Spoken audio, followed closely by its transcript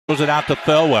Throws it out to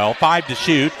Thelwell. 5 to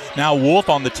shoot. Now Wolf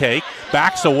on the take.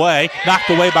 Backs away. Knocked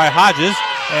away by Hodges.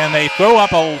 And they throw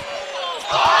up a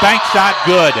bank shot.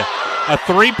 Good. A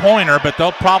three-pointer, but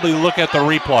they'll probably look at the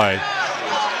replay.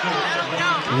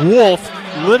 Wolf,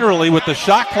 literally with the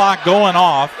shot clock going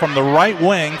off from the right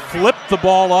wing, flipped the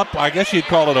ball up. I guess you'd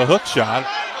call it a hook shot.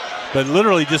 But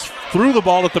literally just threw the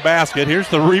ball at the basket. Here's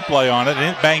the replay on it,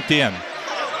 and it banked in.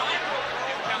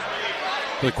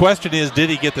 The question is, did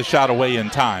he get the shot away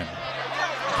in time?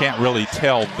 Can't really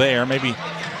tell there. Maybe,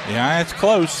 yeah, it's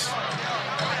close.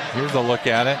 Here's a look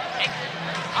at it.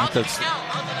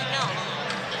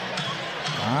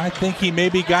 I think he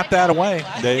maybe got that away,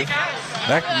 Dave.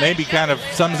 That maybe kind of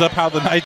sums up how the night